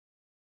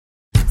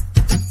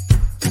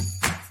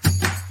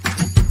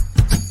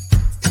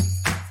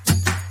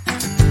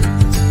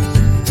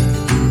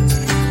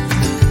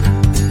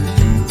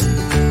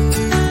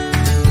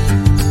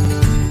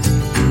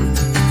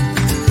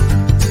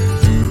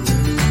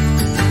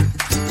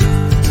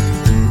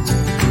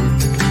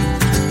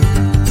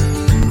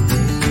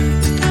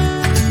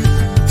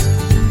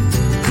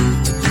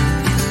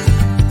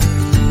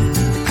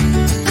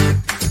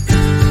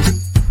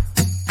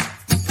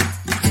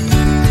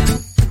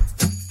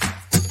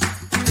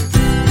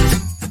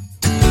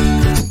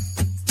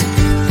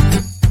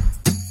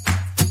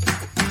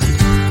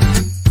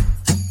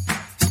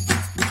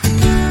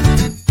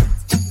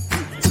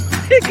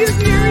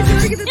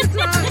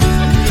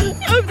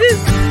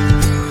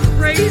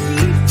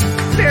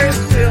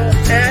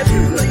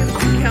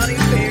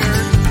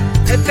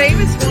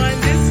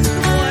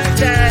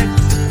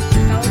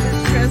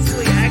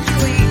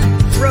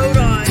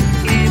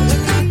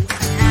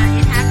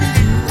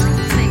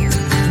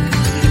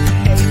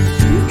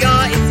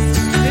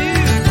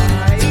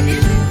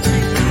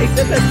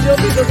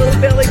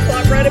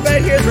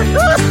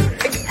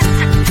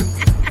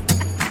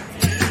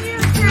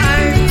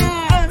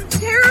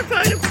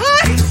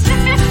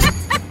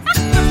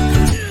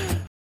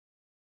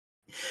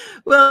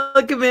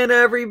Welcome in,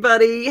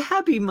 everybody.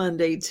 Happy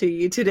Monday to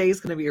you.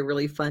 Today's going to be a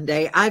really fun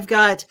day.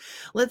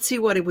 Let's see,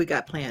 what have we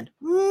got planned?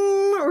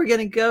 We're going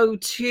to go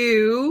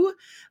to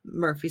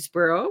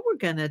Murfreesboro. We're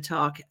going to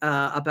talk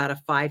about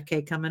a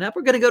 5K coming up.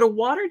 We're going to go to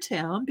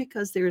Watertown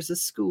because there's a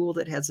school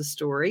that has a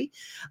story.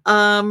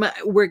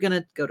 We're going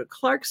to go to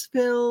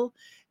Clarksville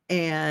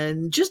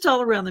and just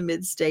all around the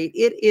mid-state.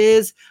 It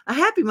is a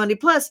happy Monday.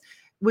 Plus,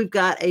 we've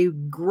got a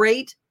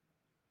great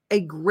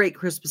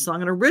Christmas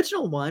song, an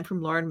original one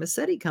from Lauren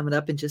Massetti coming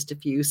up in just a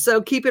few.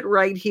 So keep it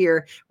right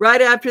here.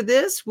 Right after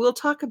this, we'll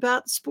talk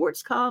about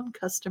Sportscom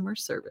customer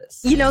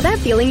service. You know that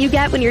feeling you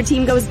get when your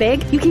team goes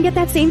big? You can get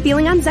that same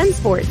feeling on Zen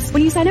Sports.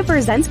 When you sign up for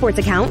a Zen Sports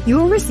account, you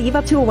will receive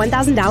up to a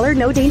 $1,000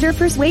 no danger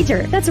first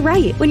wager. That's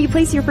right. When you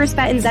place your first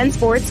bet in Zen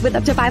Sports with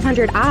up to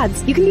 500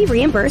 odds, you can be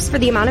reimbursed for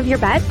the amount of your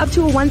bet up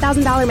to a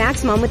 $1,000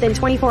 maximum within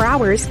 24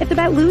 hours if the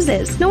bet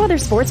loses. No other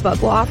sportsbook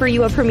will offer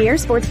you a premier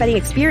sports betting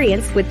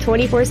experience with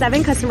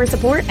 24/7 customer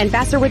support and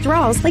faster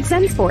withdrawals like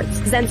Zen Sports.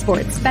 Zen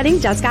Sports. Betting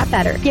just got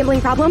better. Gambling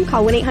problem?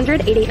 Call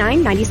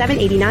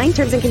 1-800-889-9789.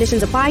 Terms and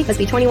conditions apply. Must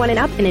be 21 and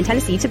up and in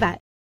Tennessee to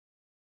bet.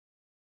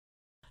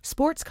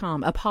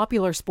 Sportscom, a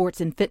popular sports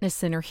and fitness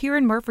center here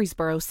in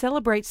Murfreesboro,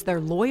 celebrates their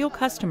loyal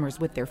customers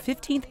with their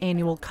 15th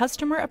annual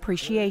Customer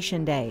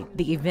Appreciation Day.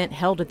 The event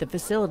held at the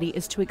facility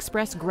is to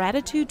express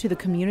gratitude to the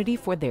community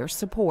for their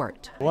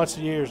support. Once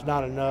a year is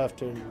not enough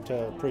to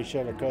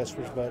appreciate our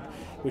customers, but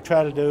we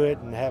try to do it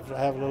and have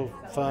a little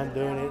fun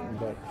doing it.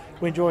 But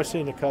we enjoy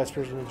seeing the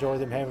customers and enjoy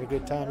them having a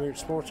good time here at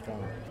Sportscom.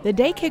 The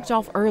day kicked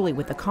off early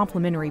with a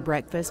complimentary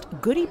breakfast,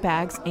 goodie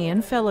bags,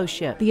 and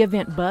fellowship. The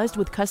event buzzed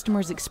with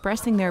customers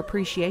expressing their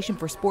appreciation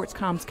for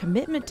Sportscom's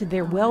commitment to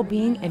their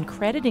well-being and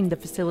crediting the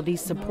facility's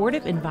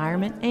supportive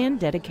environment and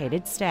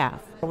dedicated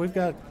staff. We've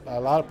got a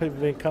lot of people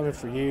been coming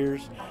for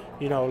years,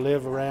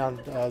 live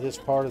around this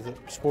part of the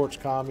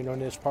Sportscom, in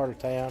this part of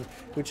town,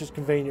 which is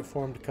convenient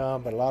for them to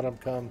come, but a lot of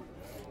them come,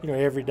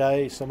 every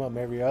day, some of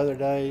them every other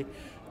day.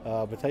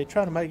 But they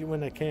try to make it when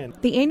they can.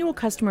 The annual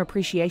Customer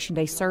Appreciation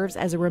Day serves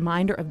as a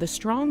reminder of the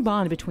strong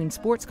bond between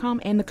Sportscom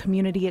and the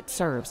community it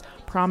serves,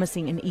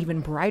 promising an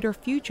even brighter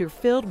future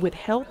filled with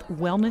health,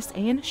 wellness,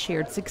 and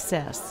shared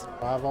success.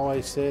 I've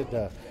always said,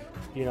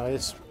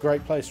 it's a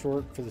great place to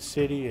work for the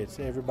city.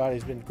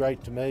 Everybody's been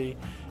great to me,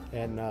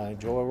 and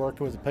enjoy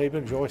working with the people,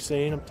 enjoy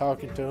seeing them,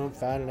 talking to them,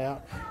 finding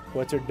out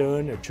what they're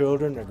doing, their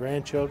children, their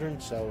grandchildren.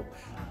 So,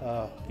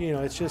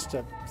 it's just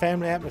a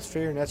family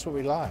atmosphere, and that's what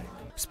we like.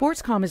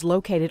 Sportscom is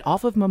located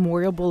off of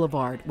Memorial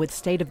Boulevard with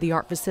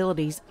state-of-the-art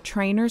facilities,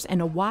 trainers,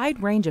 and a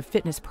wide range of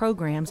fitness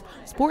programs.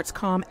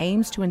 Sportscom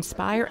aims to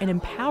inspire and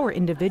empower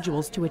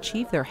individuals to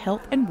achieve their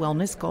health and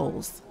wellness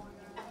goals.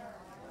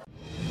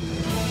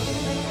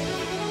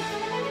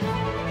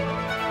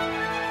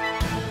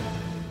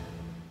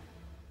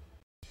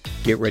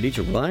 Get ready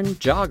to run,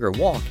 jog, or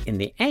walk in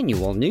the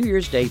annual New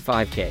Year's Day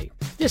 5K.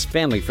 This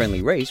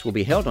family-friendly race will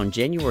be held on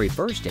January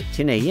 1st at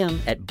 10 a.m.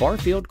 at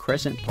Barfield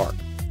Crescent Park.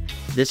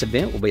 This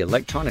event will be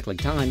electronically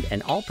timed,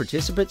 and all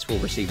participants will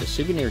receive a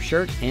souvenir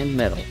shirt and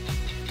medal.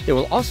 There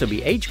will also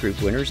be age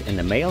group winners in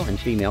the male and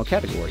female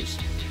categories.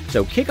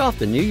 So kick off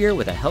the new year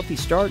with a healthy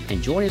start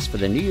and join us for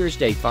the New Year's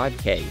Day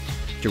 5K.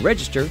 To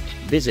register,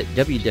 visit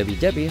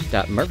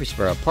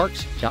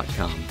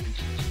www.murfreesboroparks.com.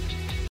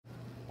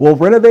 Well,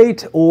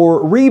 renovate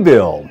or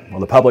rebuild? Well,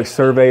 the public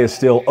survey is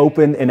still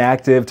open and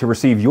active to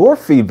receive your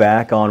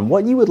feedback on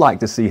what you would like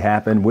to see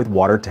happen with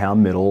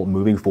Watertown Middle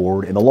moving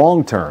forward in the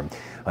long term.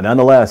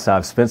 Nonetheless,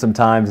 I've spent some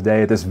time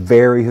today at this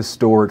very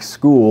historic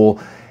school,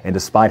 and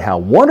despite how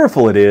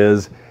wonderful it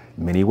is,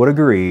 many would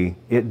agree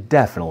it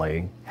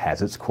definitely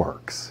has its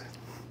quirks.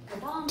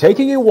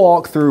 Taking a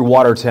walk through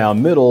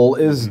Watertown Middle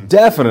is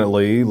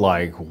definitely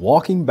like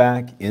walking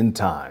back in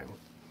time.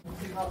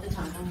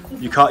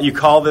 You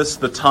call this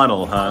the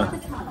tunnel, huh?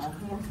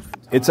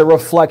 It's a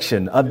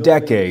reflection of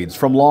decades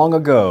from long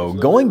ago,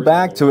 going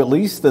back to at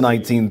least the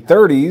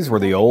 1930s, where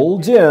the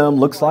old gym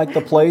looks like the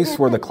place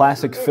where the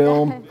classic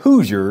film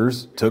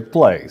Hoosiers took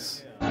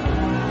place.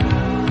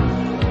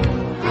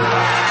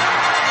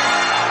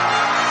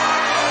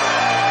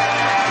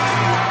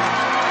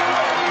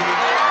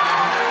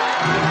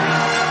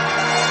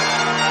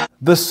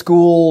 The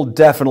school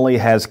definitely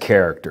has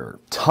character,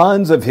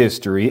 tons of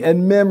history,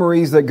 and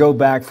memories that go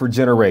back for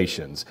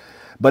generations.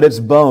 But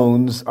its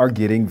bones are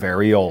getting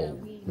very old.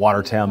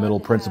 Watertown Middle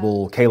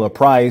Principal Kayla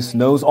Price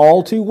knows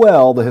all too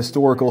well the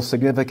historical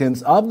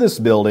significance of this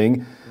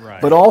building,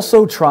 but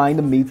also trying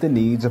to meet the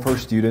needs of her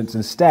students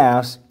and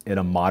staffs in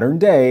a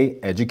modern-day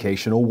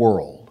educational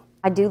world.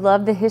 I do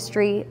love the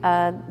history,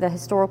 the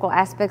historical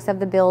aspects of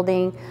the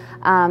building.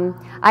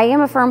 I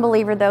am a firm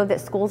believer, though,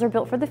 that schools are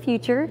built for the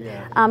future.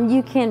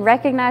 You can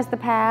recognize the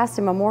past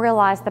and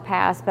memorialize the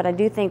past, but I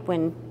do think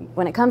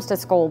when it comes to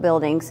school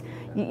buildings,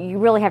 you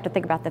really have to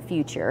think about the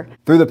future.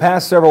 Through the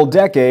past several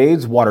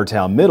decades,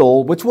 Watertown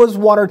Middle, which was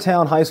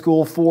Watertown High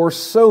School for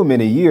so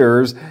many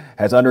years,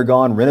 has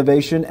undergone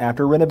renovation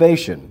after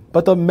renovation.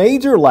 But the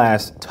major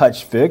last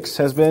touch fix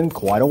has been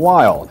quite a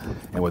while.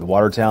 And with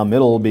Watertown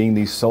Middle being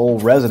the sole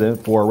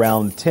resident for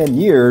around 10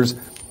 years,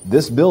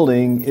 this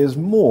building is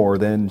more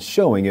than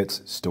showing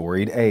its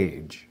storied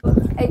age.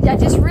 I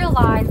just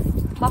realized,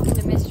 talking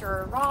to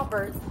Mr.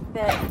 Roberts,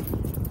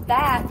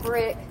 that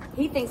brick,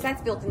 he thinks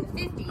that's built in the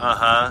 50s.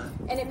 Uh-huh.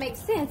 And it makes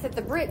sense that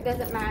the brick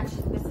doesn't match.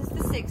 This is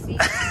the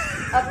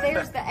 60s. Up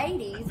there's the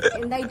 80s,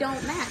 and they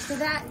don't match. So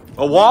that.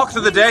 Well, walk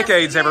through the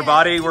decades,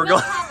 everybody. You We're don't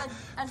going have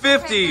a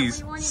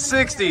 50s, we weren't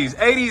even 60s,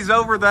 there. 80s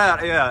over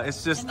that. Yeah,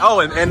 it's just,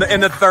 and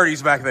the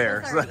 30s back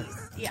there. The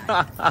 30s.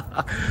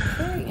 Yeah.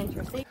 Very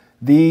interesting.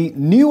 The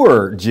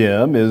newer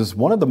gym is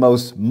one of the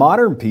most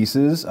modern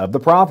pieces of the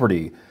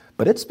property,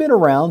 but it's been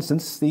around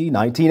since the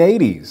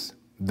 1980s.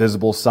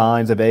 Visible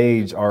signs of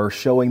age are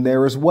showing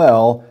there as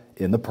well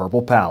in the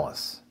Purple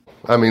Palace.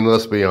 I mean,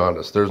 let's be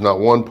honest. There's not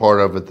one part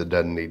of it that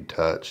doesn't need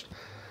touched.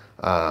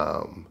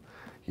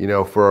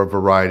 For a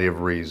variety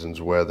of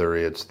reasons, whether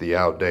it's the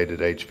outdated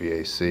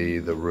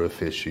HVAC, the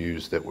roof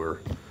issues that we're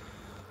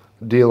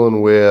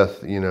dealing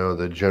with,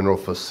 the general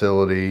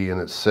facility in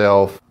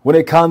itself. When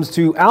it comes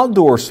to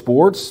outdoor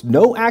sports,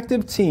 no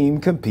active team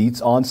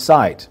competes on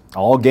site.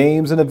 All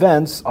games and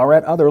events are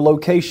at other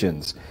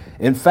locations.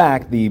 In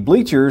fact, the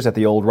bleachers at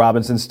the old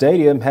Robinson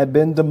Stadium had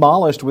been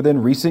demolished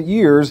within recent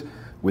years,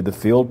 with the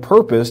field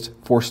purposed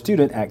for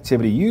student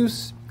activity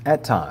use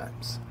at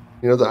times.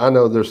 I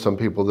know there's some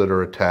people that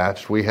are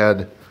attached. We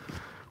had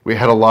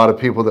a lot of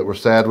people that were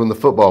sad when the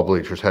football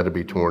bleachers had to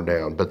be torn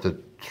down, but the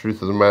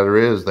truth of the matter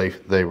is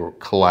they were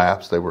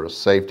collapsed. They were a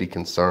safety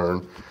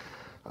concern,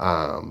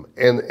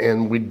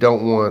 and we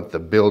don't want the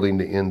building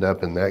to end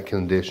up in that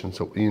condition.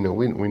 So we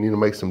need to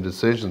make some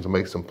decisions and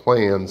make some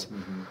plans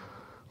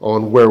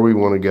on where we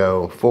want to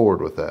go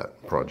forward with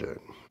that project.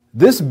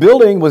 This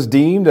building was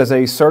deemed as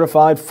a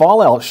certified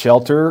fallout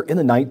shelter in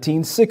the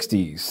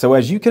 1960s. So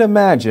as you can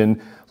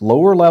imagine,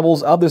 lower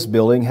levels of this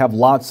building have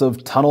lots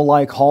of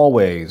tunnel-like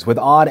hallways with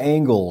odd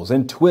angles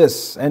and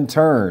twists and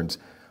turns,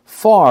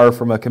 far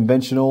from a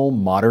conventional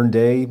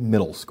modern-day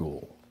middle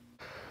school.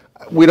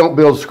 We don't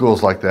build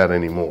schools like that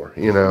anymore,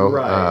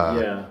 Right,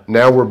 yeah.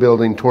 Now we're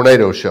building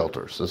tornado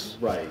shelters.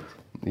 Right.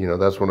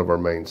 That's one of our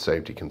main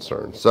safety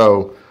concerns.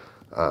 So,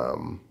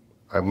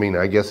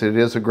 I guess it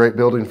is a great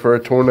building for a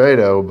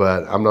tornado,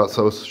 but I'm not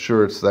so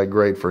sure it's that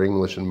great for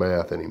English and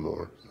math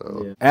anymore.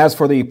 So. Yeah. As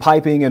for the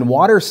piping and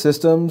water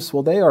systems,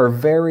 well, they are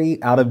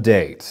very out of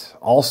date.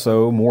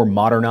 Also, more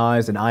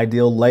modernized and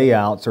ideal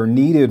layouts are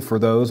needed for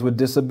those with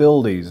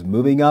disabilities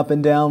moving up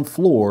and down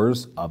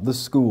floors of the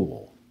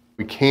school.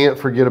 We can't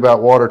forget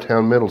about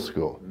Watertown Middle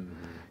School.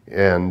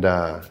 And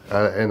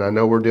I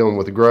know we're dealing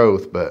with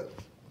growth, but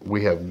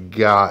we have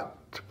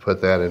got to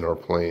put that in our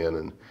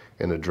plan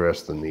and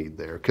address the need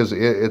there, because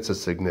it's a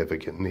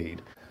significant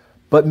need.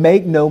 But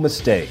make no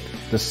mistake,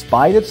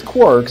 despite its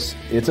quirks,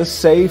 it's a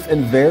safe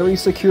and very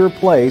secure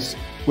place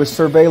with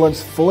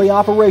surveillance fully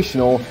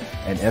operational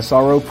and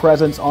SRO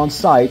presence on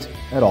site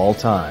at all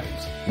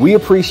times. We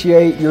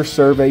appreciate your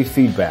survey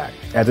feedback,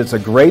 as it's a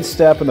great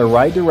step in the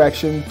right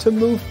direction to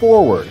move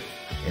forward,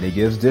 and it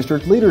gives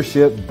district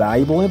leadership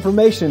valuable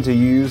information to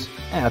use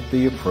at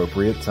the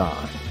appropriate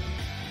time.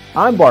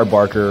 I'm Bart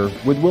Barker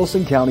with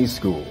Wilson County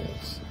Schools.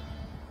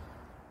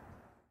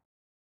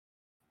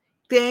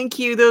 Thank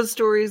you. Those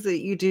stories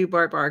that you do,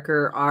 Bart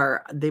Barker,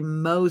 are the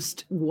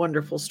most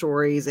wonderful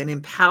stories and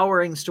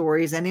empowering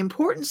stories and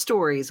important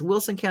stories.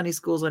 Wilson County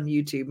Schools on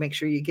YouTube. Make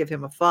sure you give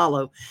him a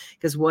follow,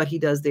 because what he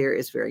does there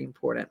is very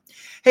important.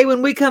 Hey,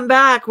 when we come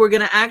back, we're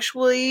going to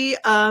actually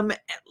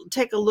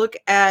take a look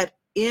at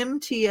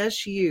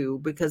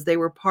MTSU, because they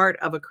were part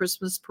of a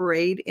Christmas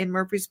parade in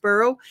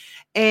Murfreesboro.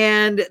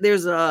 And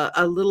there's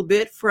a little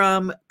bit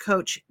from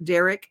Coach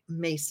Derek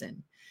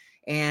Mason.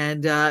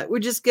 And we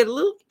just get a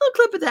little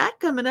clip of that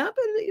coming up.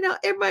 And,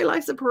 everybody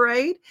likes a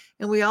parade.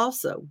 And we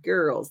also,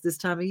 girls, this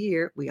time of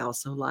year, we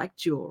also like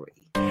jewelry.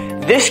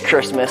 This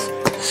Christmas,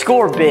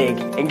 score big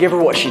and give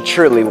her what she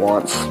truly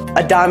wants.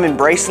 A diamond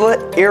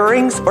bracelet,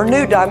 earrings, or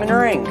new diamond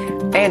ring.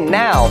 And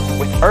now,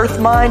 with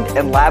Earthmind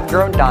and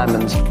lab-grown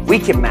diamonds, we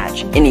can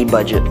match any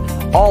budget.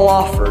 All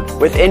offered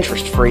with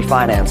interest-free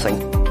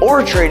financing.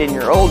 Or trade in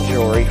your old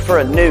jewelry for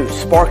a new,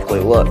 sparkly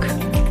look.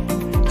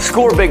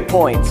 Score big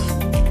points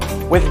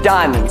with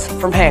diamonds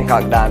from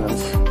Hancock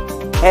Diamonds.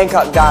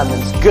 Hancock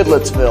Diamonds,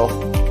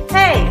 Goodlettsville.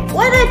 Hey,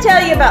 what did I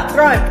tell you about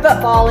throwing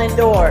football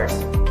indoors?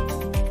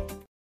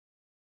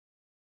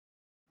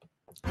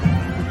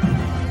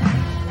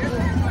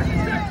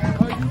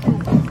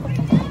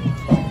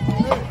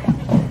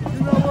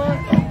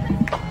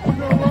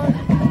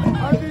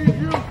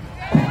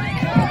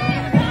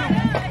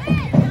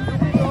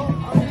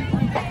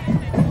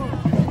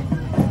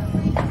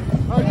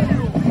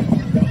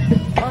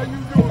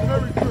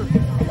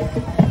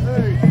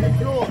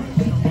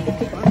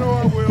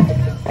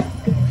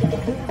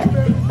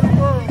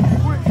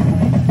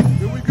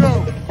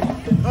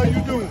 How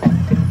you doing?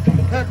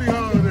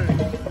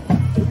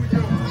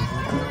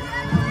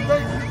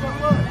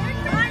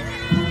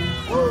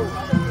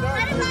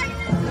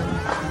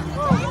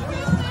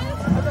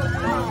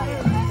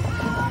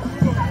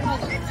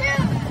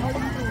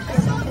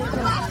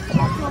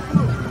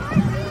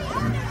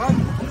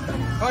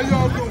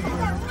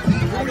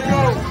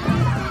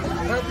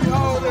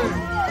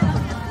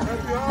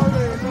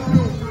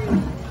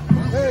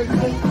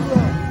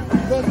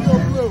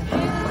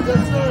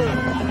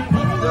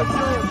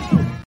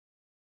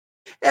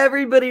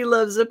 Everybody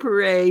loves a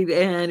parade.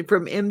 And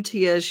from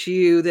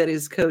MTSU, that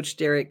is Coach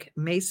Derek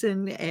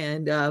Mason.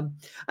 And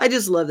I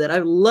just love that. I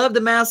love the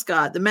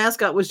mascot. The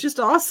mascot was just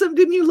awesome.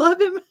 Didn't you love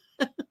him?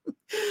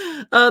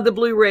 The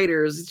Blue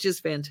Raiders. It's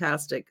just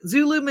fantastic.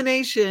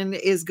 Zoolumination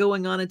is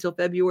going on until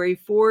February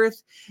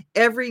 4th.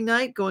 Every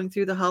night going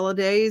through the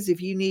holidays.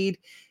 If you need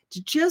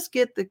to just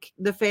get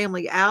the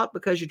family out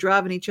because you're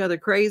driving each other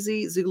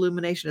crazy,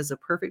 Zoolumination is a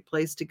perfect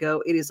place to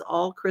go. It is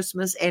all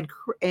Christmas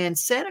and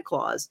Santa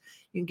Claus.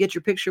 You can get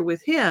your picture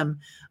with him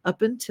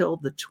up until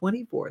the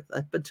 24th,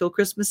 up until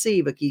Christmas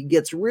Eve. But he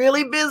gets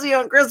really busy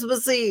on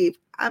Christmas Eve.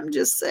 I'm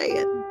just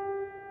saying.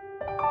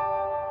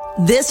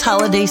 This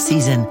holiday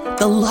season,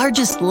 the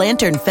largest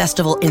lantern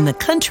festival in the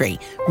country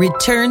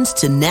returns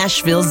to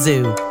Nashville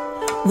Zoo.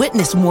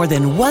 Witness more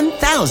than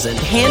 1,000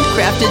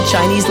 handcrafted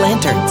Chinese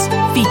lanterns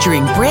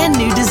featuring brand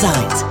new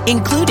designs,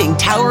 including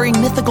towering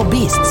mythical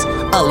beasts,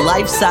 a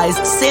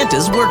life-sized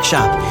Santa's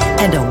workshop,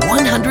 and a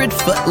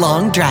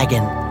 100-foot-long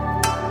dragon.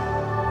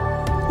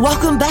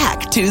 Welcome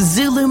back to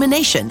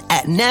Zoolumination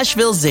at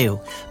Nashville Zoo.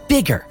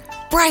 Bigger,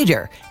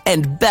 brighter,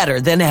 and better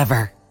than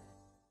ever.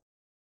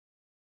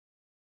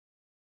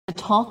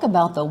 Talk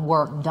about the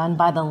work done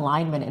by the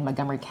linemen in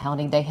Montgomery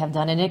County. They have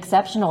done an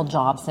exceptional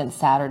job since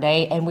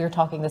Saturday, and we were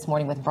talking this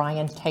morning with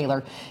Brian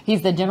Taylor.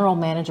 He's the general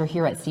manager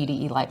here at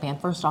CDE Lightband.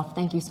 First off,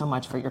 thank you so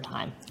much for your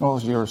time. Oh,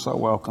 you're so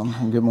welcome,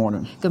 and good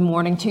morning. Good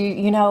morning to you.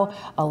 You know,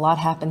 a lot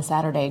happened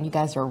Saturday, and you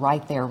guys are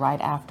right there,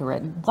 right after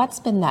it. What's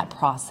been that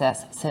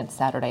process since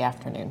Saturday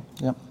afternoon?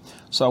 Yep.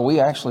 So we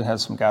actually had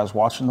some guys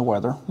watching the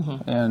weather,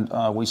 and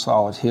we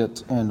saw it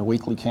hit in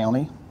Weakley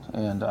County,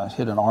 and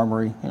hit an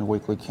armory in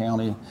Weakley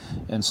County,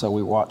 and so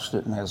we watched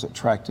it, and as it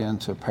tracked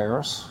into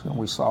Paris, and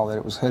we saw that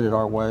it was headed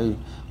our way,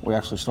 we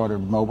actually started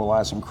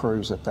mobilizing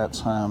crews at that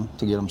time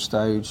to get them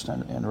staged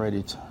and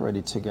ready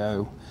to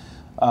go.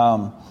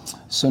 As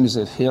soon as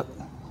it hit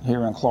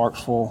here in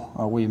Clarksville,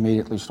 we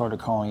immediately started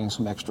calling in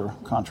some extra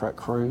contract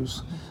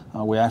crews.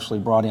 We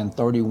actually brought in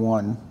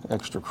 31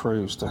 extra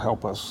crews to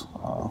help us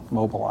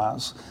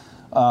mobilize.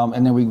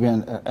 And then we've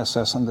been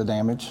assessing the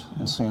damage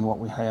and seeing what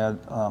we had.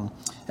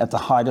 At the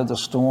height of the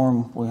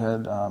storm, we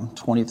had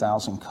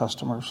 20,000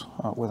 customers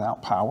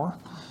without power.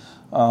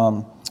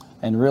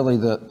 And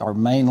really our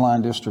main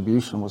line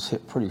distribution was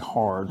hit pretty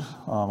hard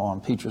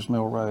on Peachers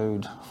Mill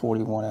Road,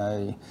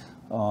 41A,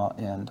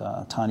 and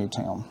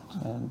Tinytown.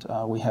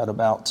 And we had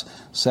about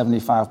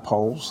 75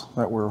 poles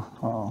that were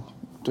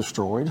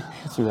destroyed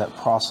through that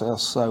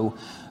process. So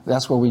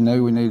that's where we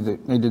knew we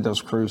needed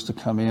those crews to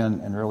come in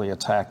and really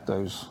attack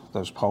those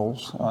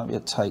poles.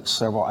 It takes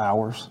several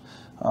hours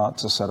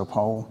to set a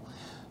pole.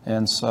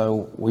 And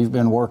so we've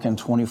been working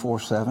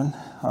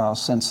 24/7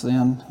 since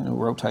then,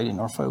 rotating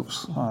our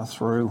folks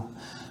through.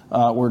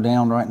 We're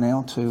down right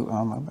now to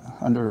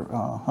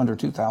under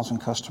 2,000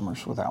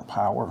 customers without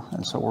power,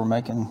 and so we're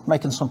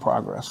making some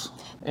progress.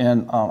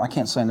 And I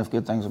can't say enough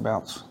good things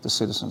about the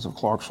citizens of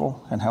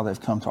Clarksville and how they've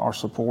come to our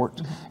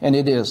support. And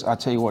it is, I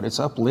tell you what, it's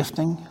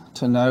uplifting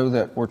to know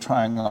that we're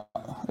trying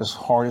as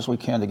hard as we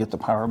can to get the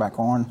power back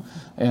on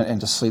and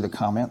to see the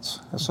comments.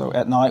 So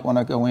at night when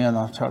I go in,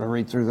 I try to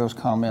read through those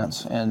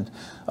comments, and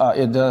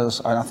it does,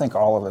 and I think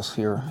all of us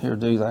here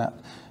do that.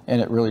 And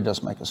it really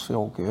does make us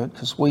feel good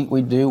because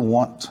we do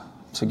want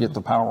to get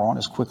the power on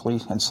as quickly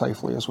and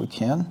safely as we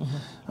can.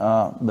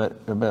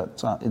 But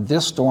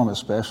this storm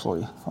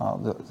especially,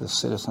 the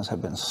citizens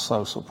have been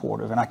so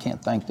supportive, and I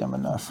can't thank them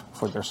enough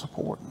for their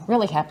support.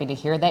 Really happy to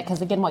hear that,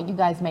 because again, what you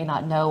guys may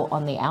not know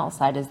on the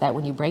outside is that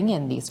when you bring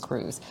in these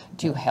crews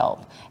to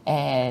help,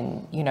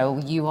 and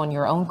you on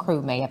your own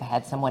crew may have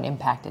had someone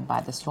impacted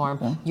by the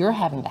storm, you're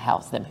having to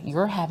house them,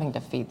 you're having to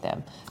feed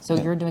them. So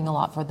you're doing a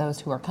lot for those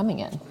who are coming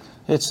in.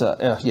 It's a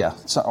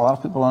lot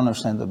of people don't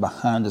understand the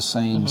behind the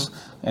scenes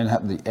and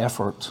have the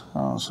effort.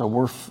 So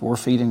we're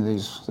feeding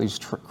these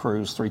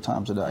crews 3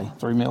 times a day,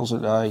 3 meals a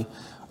day.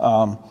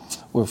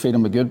 We'll feed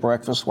them a good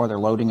breakfast while they're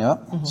loading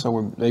up.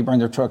 So they bring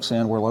their trucks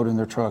in, we're loading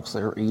their trucks,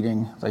 they're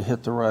eating, they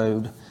hit the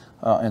road,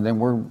 and then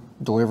we're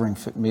delivering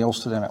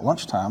meals to them at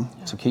lunchtime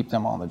to keep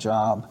them on the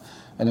job.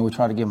 And then we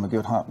try to give them a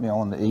good hot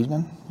meal in the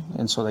evening,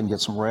 and so they can get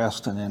some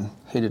rest and then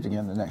hit it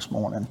again the next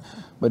morning.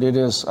 But it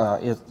is a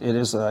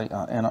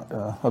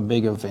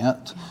big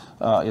event.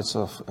 It's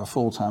a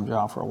full-time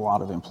job for a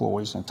lot of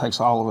employees, and it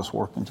takes all of us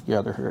working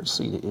together here at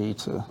CDE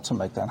to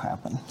make that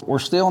happen. We're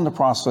still in the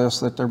process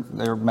that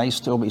there may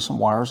still be some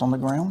wires on the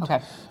ground. Okay.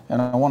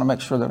 And I want to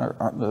make sure that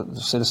the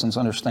citizens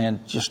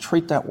understand, just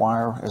treat that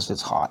wire as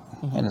it's hot,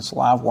 and it's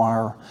live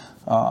wire,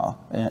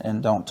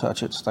 and don't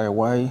touch it, stay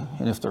away.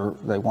 And if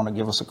they want to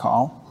give us a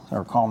call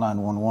or call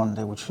 911,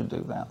 they should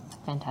do that.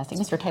 Fantastic.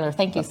 Mr. Taylor,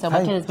 thank you so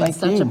much. It has been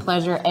such a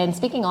pleasure. And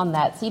speaking on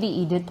that,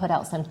 CDE did put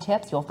out some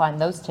tips. You'll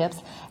find those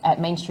tips at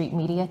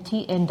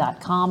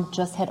mainstreetmediatn.com.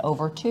 Just head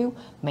over to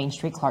Main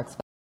Street Clarksville.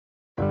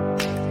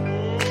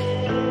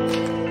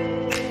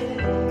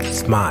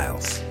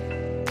 Smiles.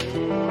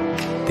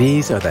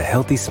 These are the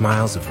healthy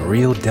smiles of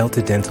real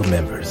Delta Dental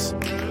members.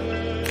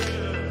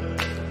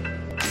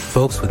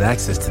 Folks with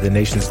access to the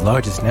nation's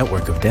largest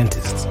network of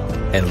dentists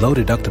and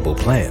low-deductible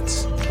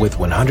plans with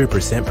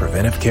 100%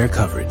 preventive care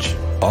coverage,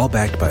 all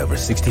backed by over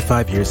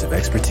 65 years of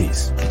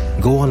expertise.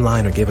 Go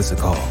online or give us a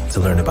call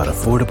to learn about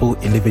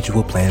affordable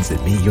individual plans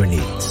that meet your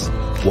needs.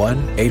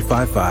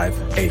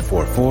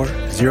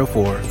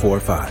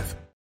 1-855-844-0445.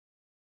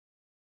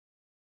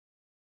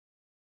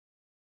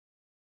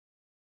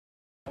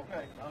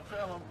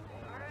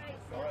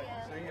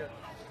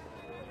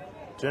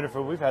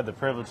 Jennifer, we've had the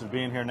privilege of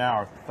being here now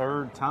our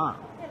third time.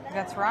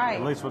 That's right.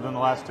 At least within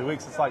the last 2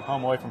 weeks. It's like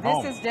home away from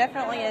home. This is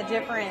definitely a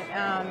different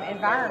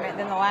environment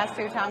than the last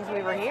 2 times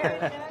we were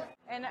here.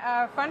 And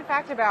a fun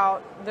fact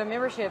about the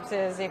memberships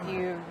is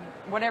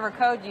whatever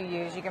code you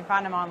use, you can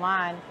find them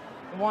online.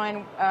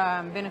 One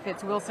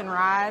benefits Wilson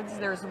Rides.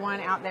 There's one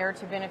out there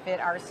to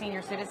benefit our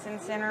Senior Citizen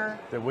Center.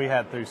 That we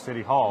had through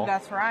City Hall.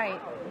 That's right.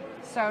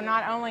 So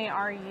not only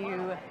are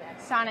you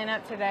signing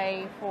up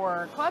today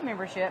for club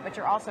membership, but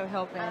you're also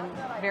helping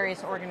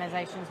various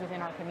organizations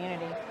within our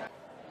community.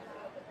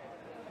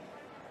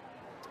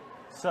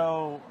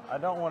 So I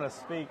don't want to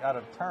speak out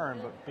of turn,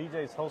 but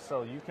BJ's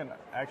Wholesale, you can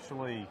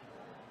actually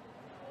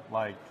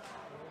like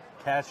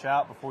cash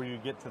out before you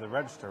get to the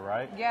register,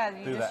 right? Yeah,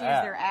 you Through just the use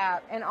app. their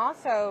app. And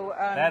also,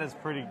 that is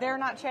pretty. They're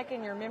not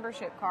checking your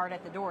membership card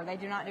at the door. They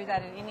do not do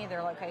that at any of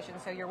their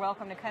locations. So you're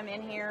welcome to come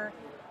in here,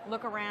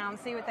 look around,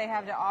 see what they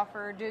have to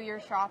offer, do your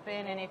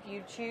shopping, and if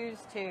you choose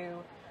to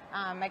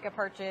make a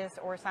purchase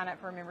or sign up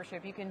for a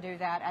membership, you can do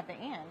that at the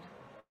end.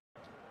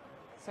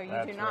 So you do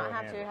not really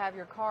have handy. to have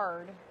your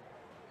card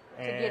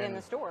to get in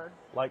the store.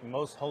 Like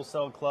most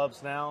wholesale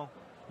clubs now,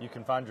 you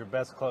can find your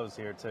best clothes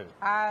here too.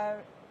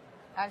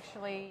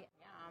 Actually,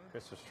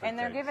 Christmas tree and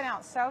they're cakes. giving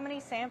out so many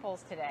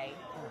samples today.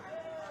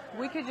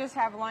 We could just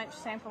have lunch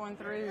sampling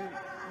through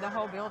the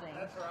whole building.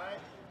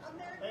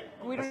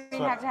 We don't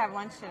even have to have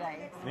lunch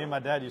today. Me and my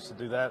dad used to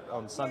do that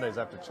on Sundays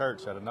after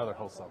church at another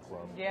wholesale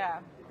club.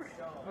 Yeah.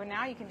 Well,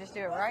 now you can just do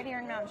it right here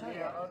in Mount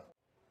Juliet.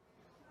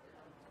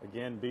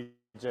 Again,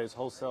 BJ's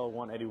Wholesale,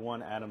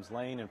 181 Adams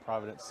Lane in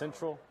Providence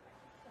Central.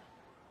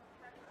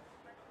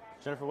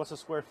 Jennifer, what's the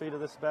square feet of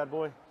this bad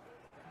boy?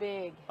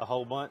 Big. A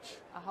whole bunch?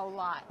 A whole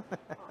lot.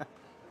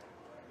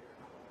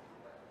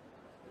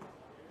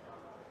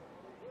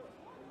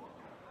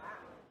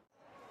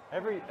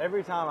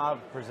 Every time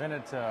I've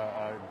presented to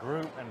a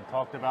group and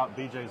talked about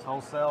BJ's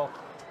Wholesale,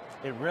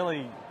 it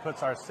really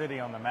puts our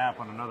city on the map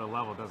on another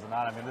level, does it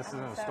not? I mean, this is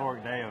an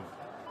historic day of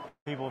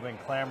people have been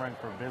clamoring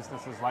for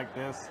businesses like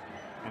this,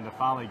 and to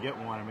finally get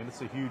one, I mean,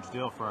 it's a huge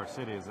deal for our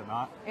city, is it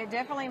not? It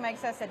definitely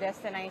makes us a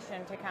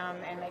destination to come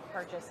and make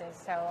purchases.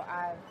 So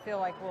I feel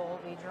like we'll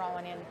be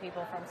drawing in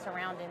people from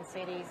surrounding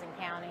cities and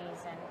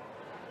counties, and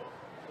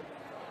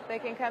they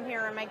can come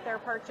here and make their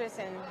purchase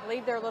and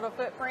leave their little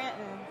footprint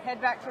and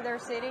head back to their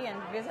city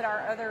and visit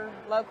our other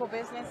local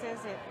businesses.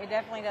 It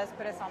definitely does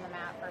put us on the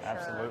map for sure.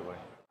 Absolutely.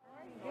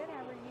 Good,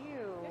 how are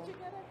you? Did you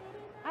get a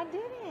goodie bag? I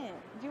didn't.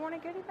 Do you want a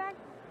goodie bag?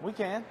 We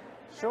can,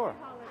 sure.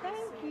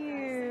 Thank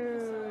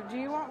you. Do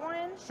you want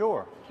one?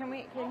 Sure. Can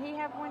he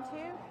have one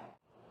too?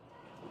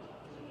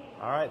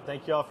 All right,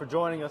 thank you all for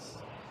joining us.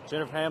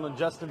 Jennifer Hamlin,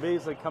 Justin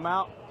Beasley, come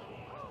out,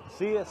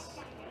 see us.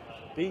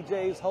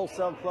 BJ's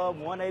Wholesale Club,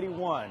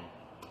 181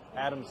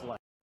 Adams Lane.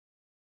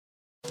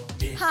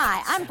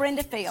 Hi, I'm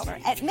Brenda Fielder.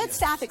 At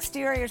Mid-South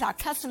Exteriors, our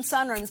custom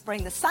sunrooms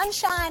bring the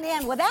sunshine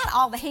in without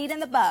all the heat and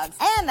the bugs.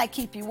 And they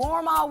keep you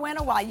warm all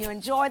winter while you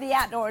enjoy the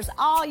outdoors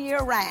all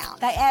year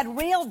round. They add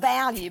real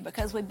value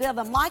because we build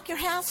them like your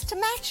house to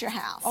match your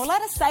house. Or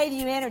let us save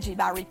you energy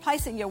by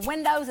replacing your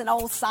windows and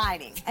old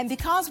siding. And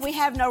because we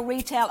have no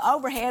retail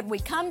overhead, we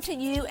come to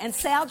you and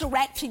sell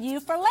direct to you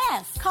for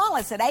less. Call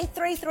us at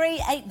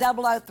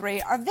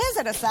 833-8003 or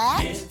visit us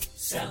at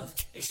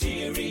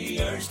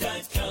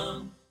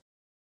MidSouthExteriors.com.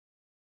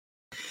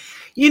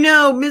 You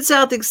know,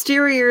 Mid-South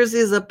Exteriors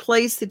is a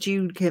place that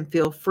you can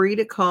feel free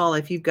to call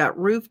if you've got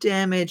roof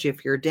damage,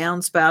 if your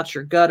downspouts,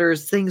 your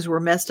gutters, things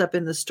were messed up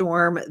in the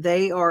storm.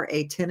 They are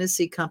a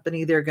Tennessee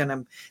company. They're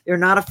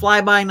not a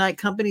fly-by-night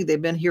company. They've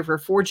been here for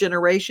 4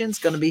 generations,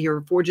 going to be here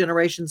for 4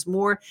 generations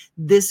more.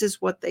 This is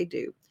what they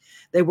do.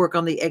 They work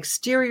on the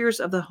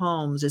exteriors of the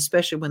homes,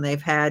 especially when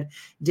they've had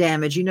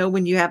damage. You know,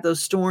 when you have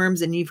those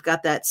storms and you've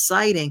got that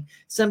siding,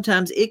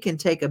 sometimes it can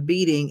take a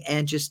beating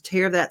and just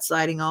tear that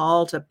siding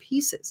all to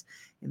pieces.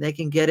 And they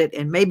can get it,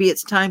 and maybe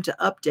it's time to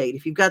update.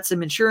 If you've got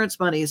some insurance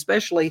money,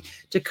 especially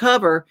to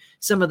cover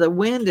some of the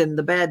wind and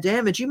the bad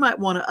damage, you might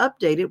want to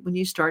update it when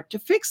you start to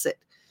fix it.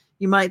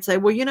 You might say,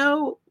 well, you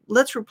know,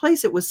 let's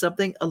replace it with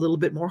something a little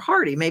bit more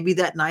hardy. Maybe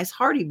that nice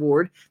hardy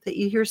board that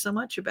you hear so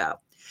much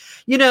about.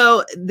 You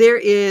know, there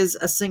is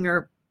a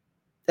singer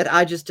that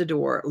I just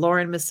adore,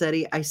 Lauren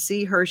Massetti. I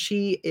see her.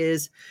 She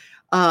is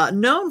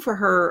known for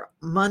her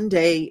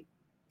Monday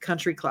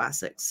country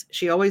classics.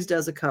 She always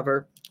does a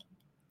cover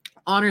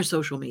on her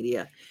social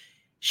media.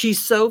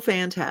 She's so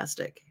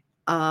fantastic.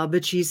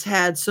 But she's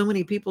had so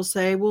many people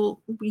say,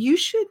 well, you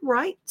should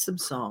write some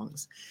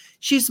songs.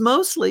 She's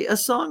mostly a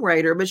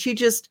songwriter, but she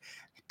just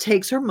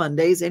takes her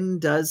Mondays and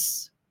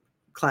does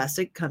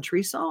classic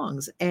country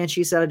songs. And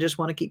she said, I just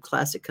want to keep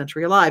classic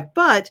country alive.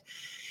 But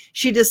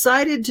she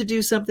decided to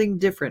do something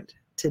different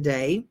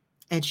today.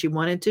 and she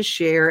wanted to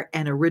share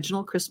an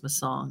original Christmas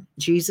song.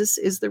 Jesus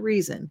is the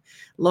Reason.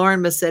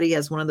 Lauren Massetti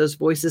has one of those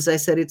voices. I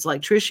said it's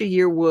like Trisha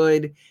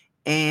Yearwood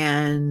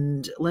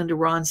and Linda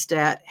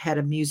Ronstadt had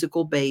a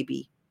musical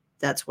baby.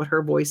 That's what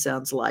her voice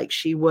sounds like.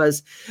 She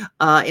was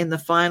in the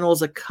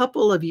finals a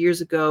couple of years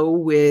ago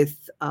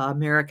with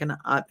American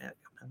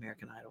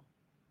Idol.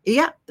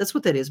 Yeah, that's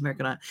what that is,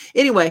 American Idol.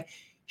 Anyway,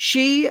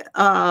 she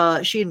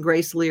and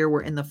Grace Lear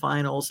were in the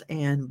finals,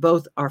 and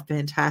both are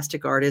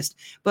fantastic artists.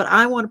 But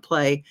I want to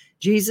play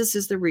Jesus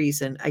is the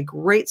Reason, a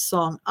great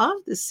song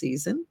of the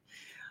season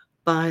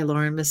by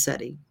Lauren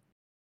Massetti.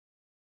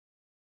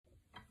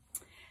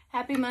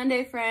 Happy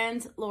Monday,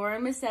 friends.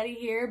 Lauren Massetti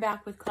here,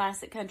 back with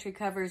Classic Country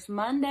Covers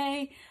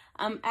Monday.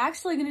 I'm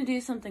actually going to do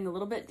something a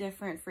little bit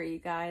different for you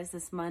guys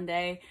this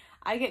Monday.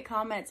 I get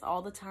comments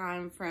all the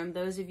time from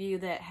those of you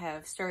that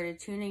have started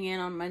tuning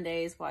in on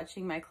Mondays,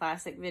 watching my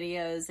classic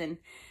videos,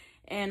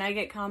 and I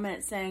get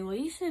comments saying, well,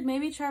 you should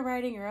maybe try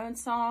writing your own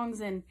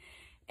songs, and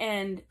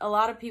a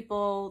lot of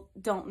people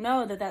don't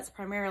know that that's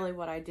primarily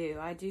what I do.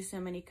 I do so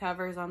many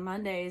covers on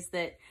Mondays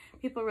that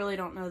people really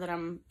don't know that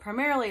I'm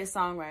primarily a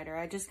songwriter.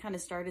 I just kind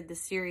of started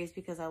this series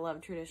because I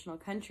love traditional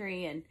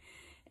country and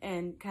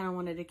kind of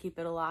wanted to keep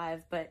it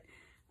alive. But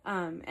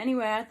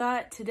anyway, I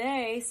thought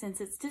today,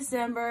 since it's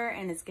December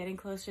and it's getting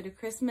closer to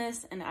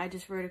Christmas, and I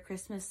just wrote a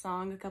Christmas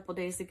song a couple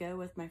days ago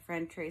with my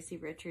friend Tracy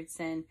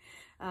Richardson,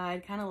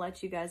 I'd kind of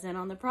let you guys in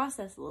on the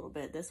process a little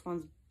bit. This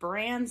one's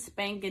brand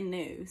spanking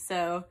new.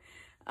 So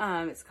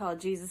it's called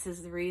Jesus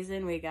is the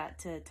Reason. We got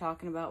to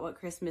talking about what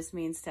Christmas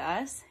means to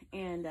us,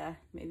 and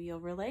maybe you'll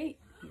relate.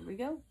 Here we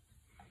go.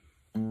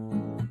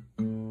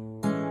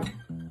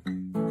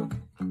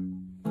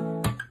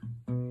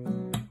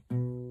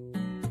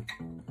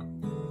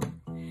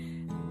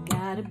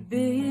 Got a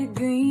big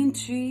green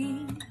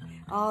tree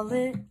all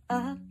lit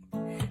up,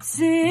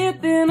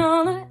 sipping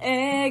on the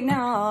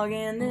eggnog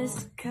in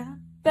this cup.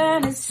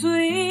 And it's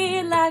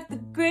sweet like the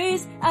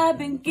grace I've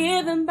been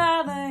given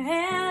by the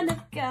hand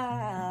of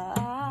God.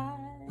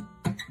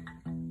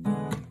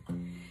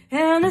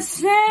 And the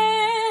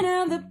scent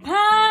of the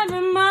pine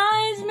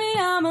reminds me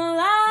I'm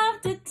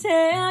alive to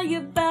tell you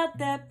about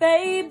that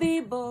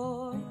baby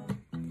boy.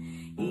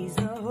 He's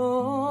the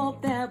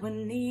hope that we're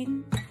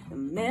needing, the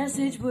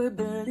message we're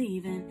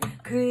believing.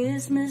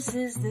 Christmas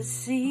is the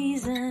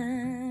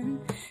season.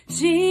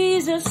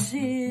 Jesus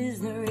is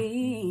the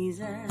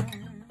reason.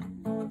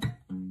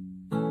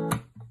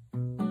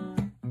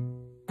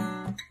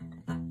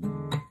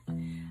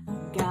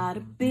 Got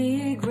a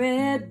big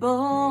red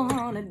bull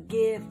on a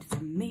gift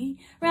for me,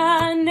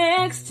 right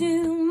next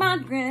to my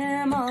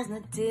grandma's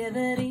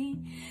nativity.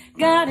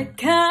 Got a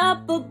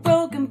couple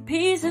broken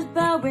pieces,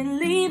 but we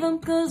leave them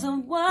 'cause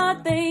of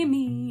what they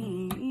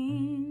mean.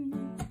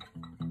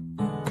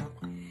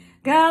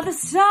 Got the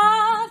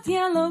soft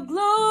yellow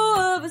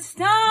glow of a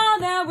star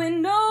that we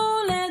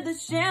know led the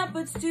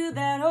shepherds to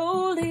that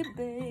holy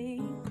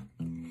babe.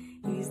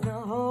 He's the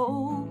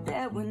hope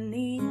that we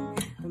need,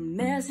 the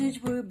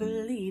message we're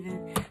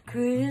believing.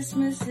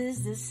 Christmas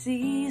is the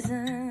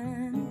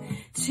season.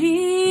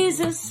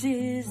 Jesus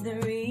is the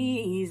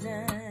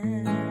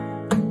reason.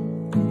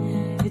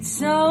 It's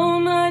so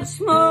much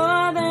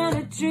more than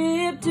a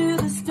trip to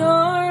the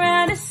store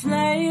and a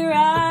sleigh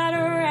ride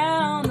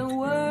around the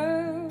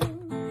world.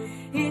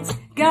 It's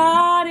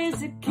God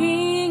is a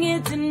king,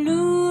 it's a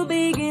new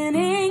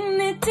beginning,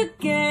 knit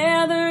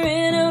together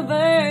in a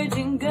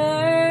virgin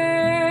girl.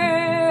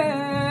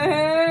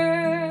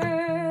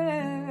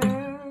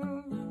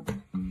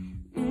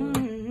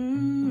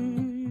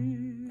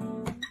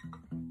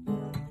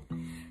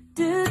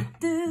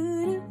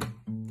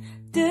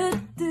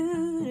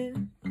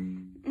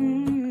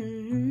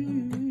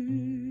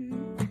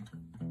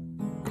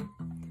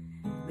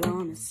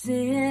 Gonna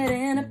sit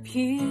in a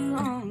pew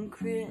on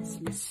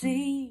Christmas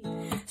Eve,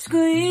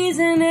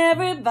 squeezing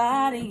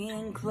everybody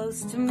in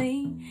close to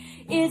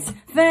me. It's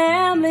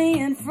family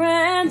and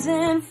friends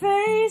and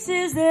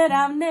faces that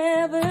I've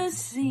never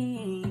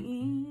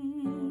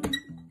seen.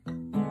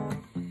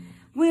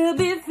 We'll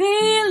be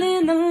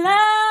feeling the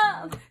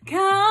love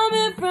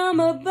coming from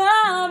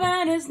above,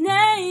 and his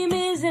name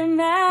is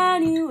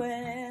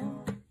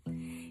Emmanuel.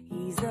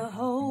 He's the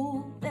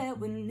hope that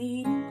we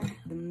need,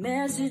 the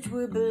message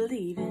we're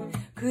believing.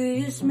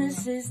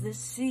 Christmas is the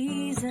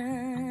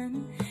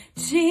season.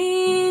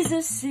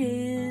 Jesus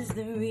is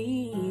the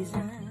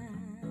reason.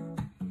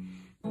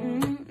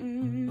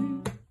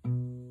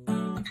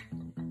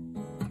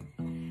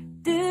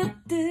 Do,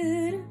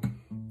 do,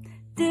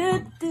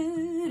 do,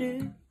 do,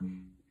 do.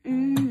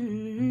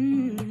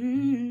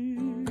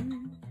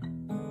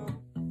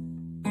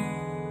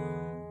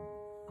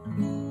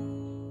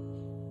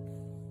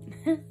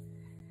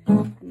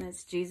 And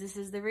that's Jesus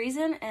is the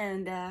Reason,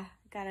 and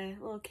got a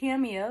little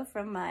cameo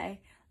from my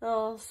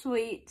little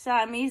sweet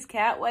Siamese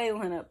cat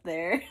Waylon up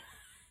there.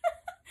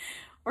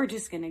 We're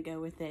just gonna go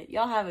with it.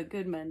 Y'all have a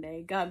good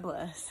Monday. God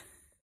bless.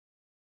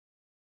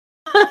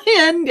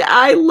 And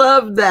I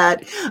love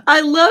that.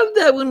 I love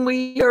that when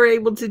we are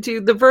able to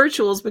do the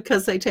virtuals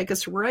because they take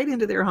us right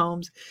into their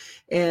homes.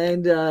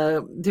 And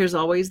there's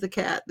always the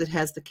cat that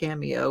has the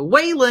cameo.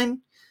 Waylon,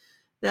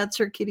 that's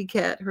her kitty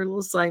cat, her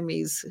little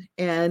Siamese.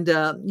 And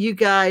you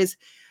guys,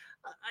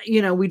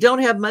 we don't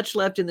have much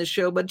left in the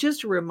show, but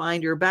just a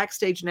reminder,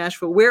 Backstage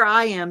Nashville, where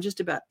I am just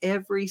about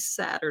every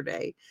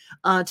Saturday,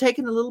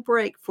 taking a little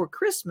break for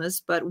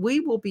Christmas, but we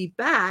will be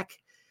back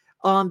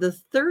on the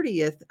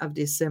 30th of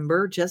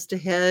December, just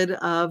ahead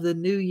of the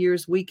New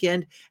Year's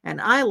weekend. And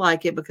I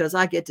like it because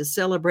I get to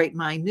celebrate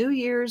my New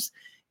Year's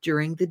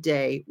during the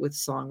day with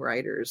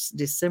songwriters.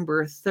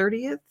 December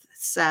 30th,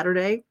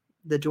 Saturday.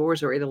 The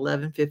doors are at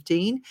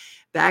 11:15.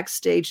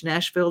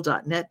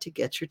 BackstageNashville.net to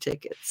get your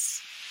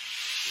tickets.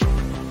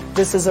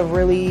 This is a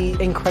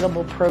really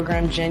incredible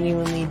program,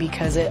 genuinely,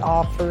 because it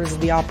offers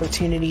the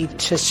opportunity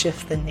to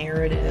shift the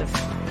narrative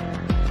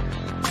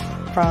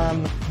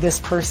from this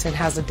person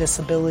has a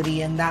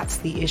disability and that's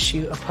the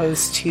issue,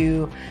 opposed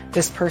to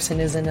this person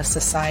is in a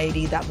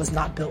society that was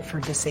not built for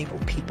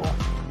disabled people.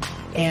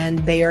 And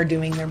they are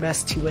doing their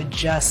best to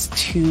adjust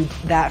to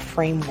that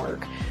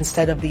framework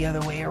instead of the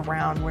other way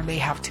around where they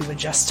have to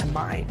adjust to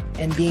mine.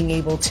 And being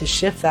able to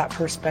shift that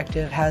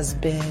perspective has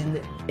been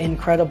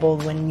incredible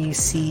when you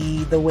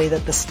see the way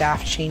that the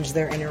staff change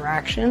their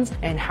interactions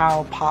and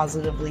how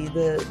positively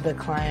the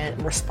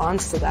client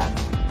responds to that.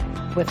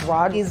 With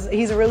Rod,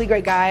 he's a really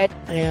great guy,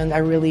 and I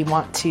really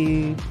want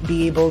to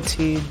be able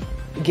to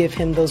give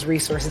him those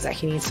resources that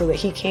he needs so that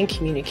he can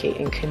communicate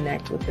and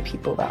connect with the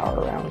people that are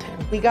around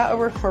him. We got a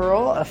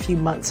referral a few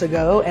months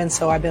ago, and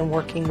so I've been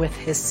working with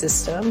his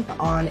system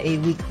on a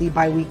weekly,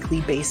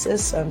 bi-weekly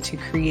basis to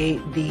create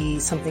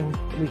something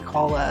we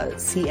call a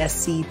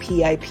CSC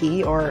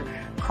PIP, or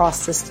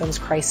Cross Systems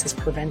Crisis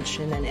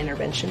Prevention and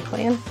Intervention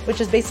Plan, which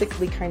is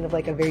basically kind of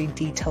like a very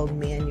detailed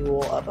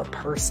manual of a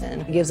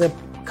person. It gives a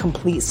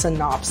complete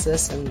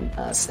synopsis and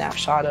a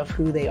snapshot of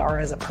who they are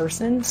as a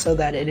person so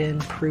that it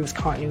improves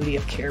continuity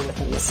of care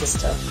within the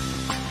system.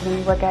 When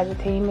we work as a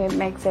team, it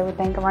makes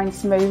everything run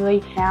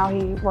smoothly. Now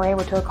we're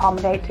able to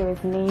accommodate to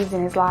his needs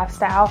and his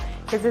lifestyle,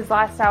 because his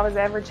lifestyle is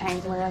ever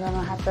changing. We're going to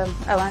have to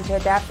learn to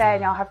adapt that,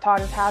 and y'all have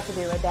taught us how to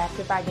do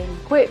adaptive by getting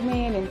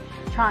equipment and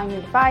trying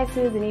new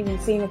devices and even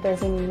seeing if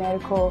there's any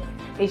medical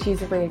issues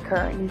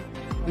reoccurring.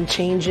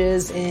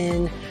 Changes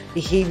in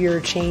behavior,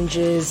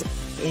 changes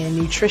in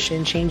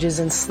nutrition, changes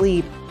in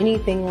sleep,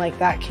 anything like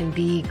that can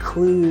be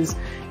clues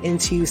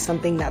into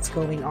something that's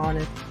going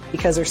on,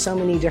 because there's so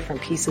many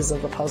different pieces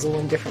of the puzzle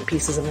and different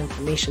pieces of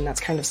information that's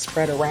kind of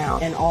spread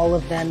around, and all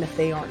of them, if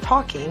they aren't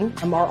talking,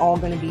 are all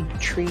going to be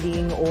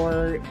treating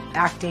or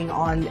acting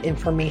on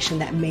information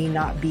that may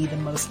not be the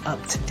most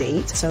up to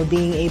date. So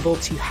being able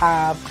to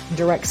have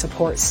direct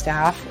support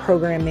staff,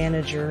 program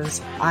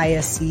managers,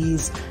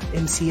 ISCs,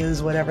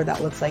 MCOs, whatever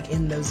that looks like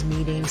in those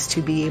meetings,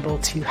 to be able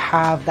to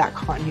have that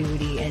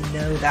continuity and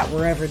know that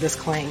wherever this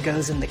client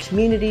goes in the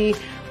community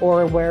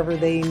or wherever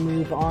they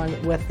move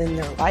on within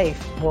their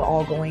life, we're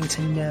all going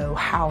to know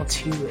how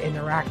to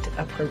interact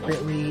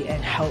appropriately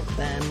and help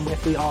them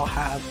if we all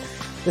have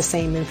the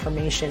same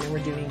information and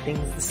we're doing things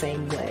the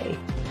same way.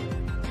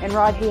 And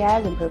Rod, he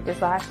has improved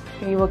his life,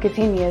 and he will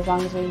continue as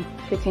long as we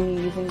continue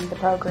using the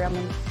program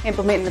and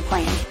implementing the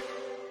plan.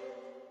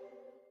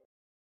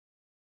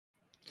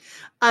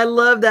 I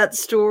love that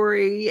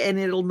story, and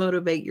it'll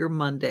motivate your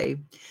Monday.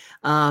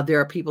 There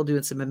are people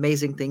doing some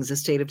amazing things in the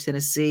state of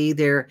Tennessee.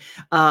 There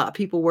are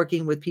people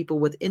working with people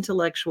with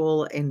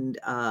intellectual and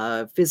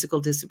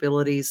physical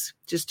disabilities,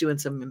 just doing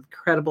some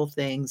incredible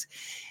things.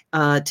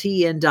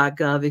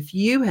 TN.gov, if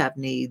you have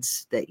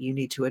needs that you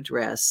need to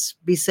address.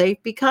 Be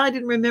safe, be kind,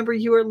 and remember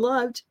you are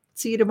loved.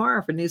 See you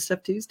tomorrow for New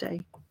Stuff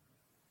Tuesday.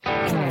 We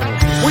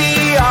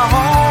are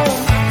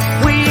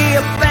home, we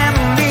are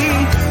family,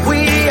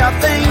 we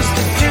are things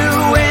to do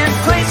and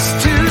place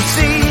to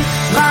see.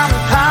 Mom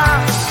and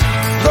pops,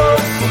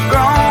 local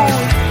grown,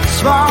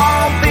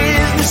 small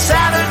business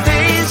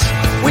Saturdays.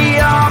 We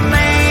are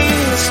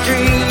Main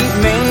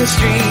Street, Main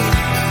Street,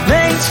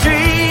 Main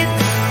Street.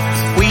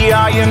 We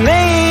are your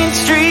Main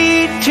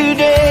Street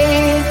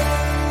today.